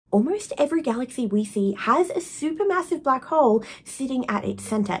Almost every galaxy we see has a supermassive black hole sitting at its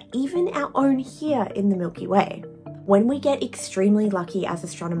center, even our own here in the Milky Way. When we get extremely lucky as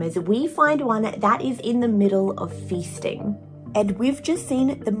astronomers, we find one that is in the middle of feasting. And we've just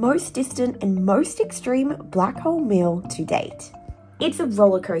seen the most distant and most extreme black hole meal to date. It's a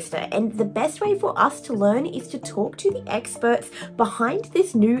roller coaster, and the best way for us to learn is to talk to the experts behind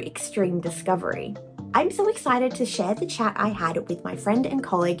this new extreme discovery. I'm so excited to share the chat I had with my friend and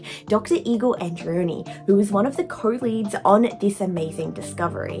colleague, Dr. Igor Andreoni, who is one of the co-leads on this amazing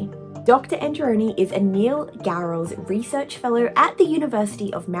discovery. Dr. Andreoni is a Neil Garrels Research Fellow at the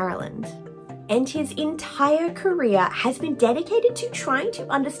University of Maryland, and his entire career has been dedicated to trying to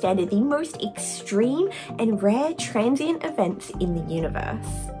understand the most extreme and rare transient events in the universe.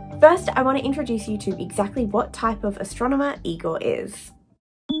 First, I want to introduce you to exactly what type of astronomer Igor is.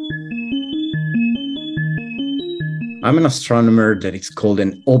 I'm an astronomer that is called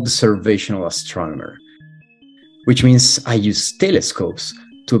an observational astronomer, which means I use telescopes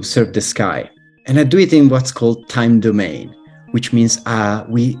to observe the sky. And I do it in what's called time domain, which means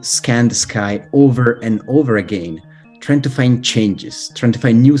we scan the sky over and over again, trying to find changes, trying to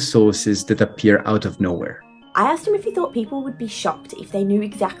find new sources that appear out of nowhere. I asked him if he thought people would be shocked if they knew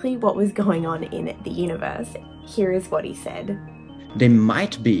exactly what was going on in the universe. Here is what he said. They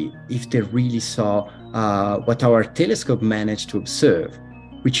might be if they really saw what our telescope managed to observe,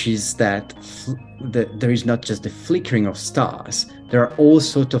 which is that there is not just the flickering of stars, there are all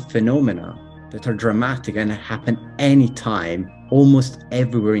sorts of phenomena that are dramatic and happen anytime, almost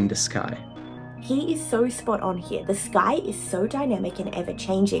everywhere in the sky. He is so spot on here. The sky is so dynamic and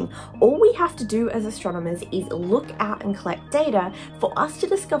ever-changing. All we have to do as astronomers is look out and collect data for us to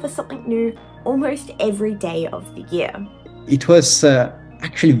discover something new almost every day of the year. It was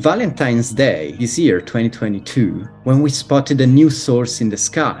actually Valentine's Day this year, 2022, when we spotted a new source in the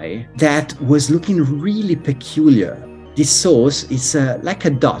sky that was looking really peculiar. This source is like a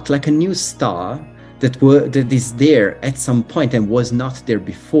dot, like a new star that is there at some point and was not there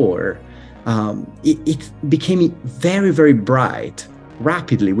before. It became very, very bright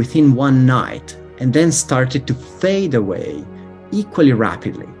rapidly within one night and then started to fade away equally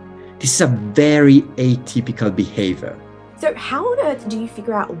rapidly. This is a very atypical behavior. So how on earth do you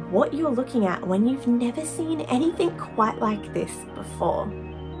figure out what you're looking at when you've never seen anything quite like this before?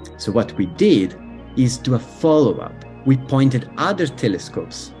 So what we did is do a follow-up. We pointed other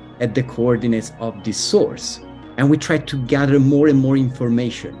telescopes at the coordinates of this source, and we tried to gather more and more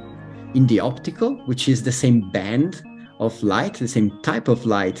information in the optical, which is the same band of light, the same type of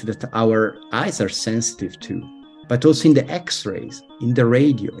light that our eyes are sensitive to, but also in the X-rays, in the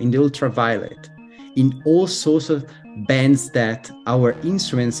radio, in the ultraviolet, in all sorts of bands that our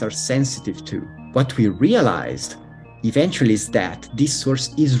instruments are sensitive to. What we realized eventually is that this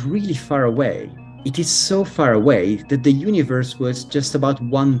source is really far away. It is so far away that the universe was just about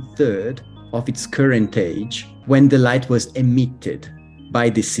 1/3 of its current age when the light was emitted by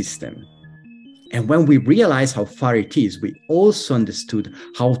this system. And when we realized how far it is, we also understood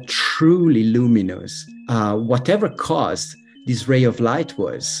how truly luminous whatever caused this ray of light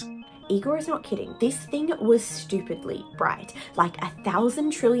was. Igor is not kidding. This thing was stupidly bright, like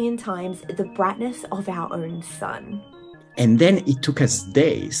 1,000 trillion times the brightness of our own sun. And then it took us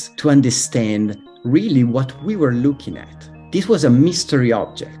days to understand really what we were looking at. This was a mystery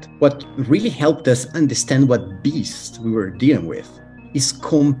object. What really helped us understand what beast we were dealing with is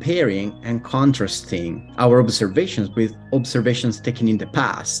comparing and contrasting our observations with observations taken in the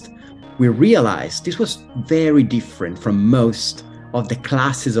past. We realized this was very different from most of the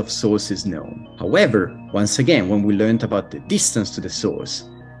classes of sources known. However, once again, when we learned about the distance to the source,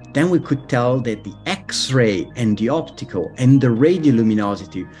 then we could tell that the X-ray and the optical and the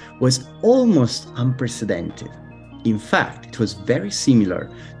radioluminosity was almost unprecedented. In fact, it was very similar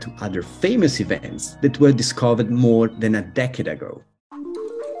to other famous events that were discovered more than a decade ago.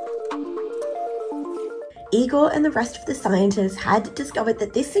 Igor and the rest of the scientists had discovered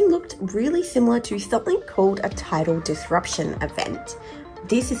that this thing looked really similar to something called a tidal disruption event.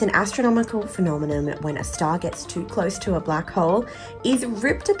 This is an astronomical phenomenon when a star gets too close to a black hole, is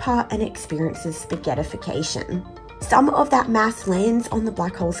ripped apart and experiences spaghettification. Some of that mass lands on the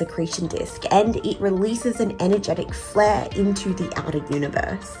black hole's accretion disk and it releases an energetic flare into the outer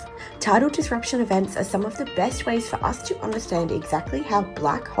universe. Tidal disruption events are some of the best ways for us to understand exactly how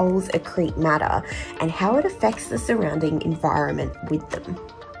black holes accrete matter and how it affects the surrounding environment with them.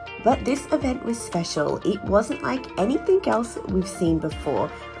 But this event was special. It wasn't like anything else we've seen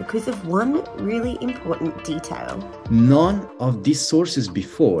before because of one really important detail. None of these sources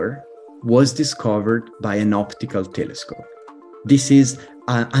before was discovered by an optical telescope. This is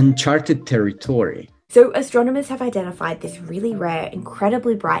uncharted territory. So astronomers have identified this really rare,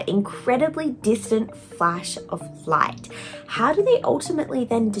 incredibly bright, incredibly distant flash of light. How do they ultimately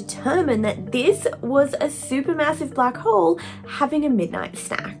then determine that this was a supermassive black hole having a midnight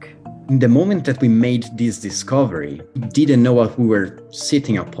snack? In the moment that we made this discovery, we didn't know what we were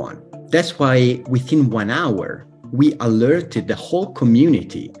sitting upon. That's why within 1 hour, we alerted the whole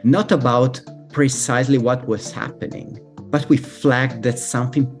community, not about precisely what was happening, but we flagged that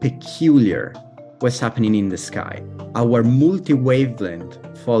something peculiar was happening in the sky. Our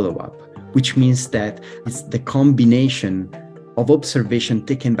multi-wavelength follow-up, which means that it's the combination of observation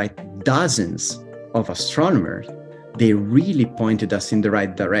taken by dozens of astronomers, they really pointed us in the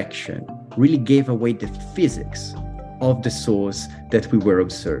right direction, really gave away the physics of the source that we were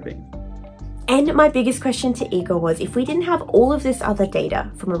observing. And my biggest question to Igor was, if we didn't have all of this other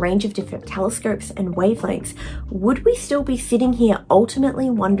data from a range of different telescopes and wavelengths, would we still be sitting here ultimately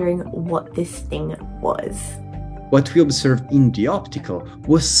wondering what this thing was? What we observed in the optical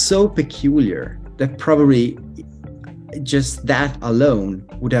was so peculiar that probably just that alone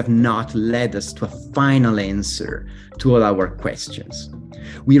would have not led us to a final answer to all our questions.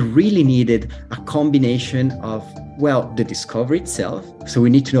 We really needed a combination of, well, the discovery itself. So we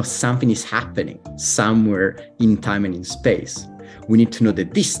need to know something is happening somewhere in time and in space. We need to know the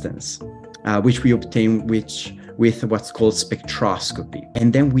distance, which we obtain with what's called spectroscopy.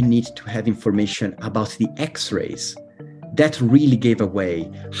 And then we need to have information about the X-rays. That really gave away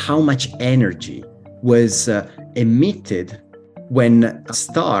how much energy was emitted when a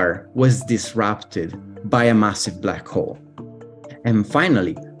star was disrupted by a massive black hole. And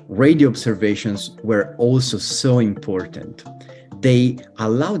finally, radio observations were also so important. They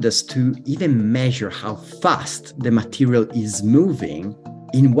allowed us to even measure how fast the material is moving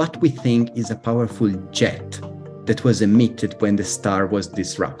in what we think is a powerful jet that was emitted when the star was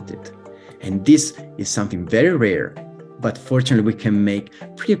disrupted. And this is something very rare, but fortunately we can make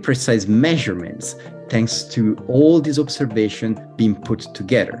pretty precise measurements thanks to all these observations being put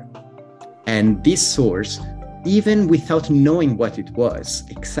together. And this source, even without knowing what it was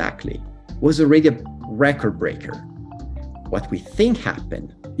exactly, was already a record breaker. What we think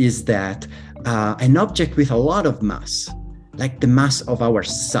happened is that an object with a lot of mass, like the mass of our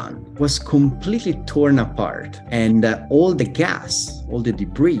sun, was completely torn apart, and all the gas, all the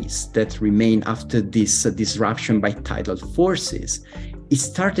debris that remained after this disruption by tidal forces, it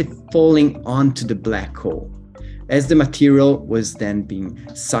started falling onto the black hole. As the material was then being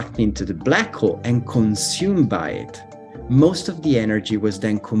sucked into the black hole and consumed by it, most of the energy was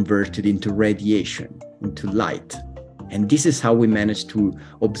then converted into radiation, into light. And this is how we managed to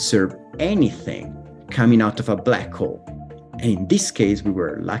observe anything coming out of a black hole. And in this case, we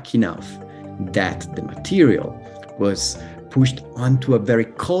were lucky enough that the material was pushed onto a very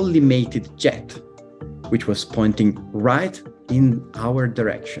collimated jet, which was pointing right in our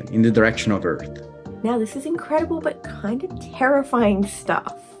direction, in the direction of Earth. Now this is incredible but kind of terrifying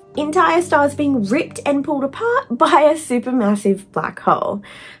stuff. Entire stars being ripped and pulled apart by a supermassive black hole.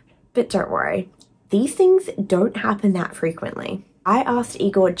 But don't worry, these things don't happen that frequently. I asked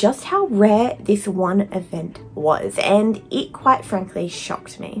Igor just how rare this one event was, and it quite frankly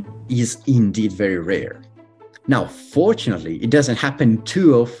shocked me. It is indeed very rare. Now, fortunately, it doesn't happen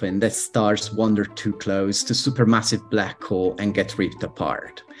too often that stars wander too close to supermassive black hole and get ripped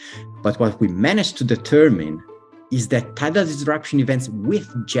apart. But what we managed to determine is that tidal disruption events with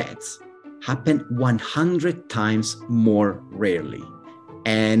jets happen 100 times more rarely.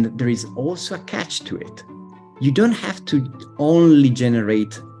 And there is also a catch to it. You don't have to only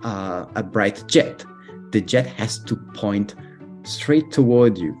generate a bright jet. The jet has to point straight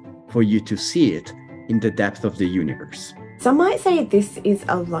toward you for you to see it in the depth of the universe. Some might say this is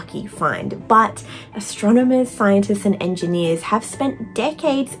a lucky find, but astronomers, scientists, and engineers have spent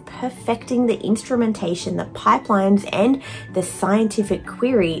decades perfecting the instrumentation, the pipelines, and the scientific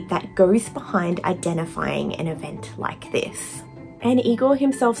query that goes behind identifying an event like this. And Igor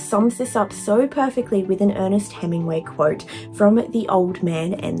himself sums this up so perfectly with an Ernest Hemingway quote from The Old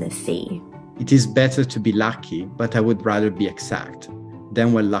Man and the Sea. It is better to be lucky, but I would rather be exact.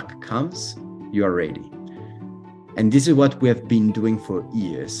 Then when luck comes, you are ready. And this is what we have been doing for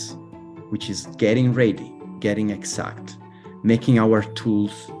years, which is getting ready, getting exact, making our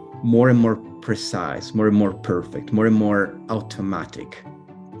tools more and more precise, more and more perfect, more and more automatic.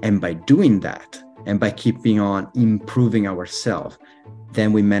 And by doing that, and by keeping on improving ourselves,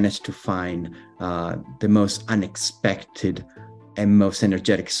 then we managed to find the most unexpected and most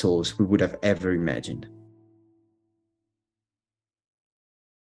energetic souls we would have ever imagined.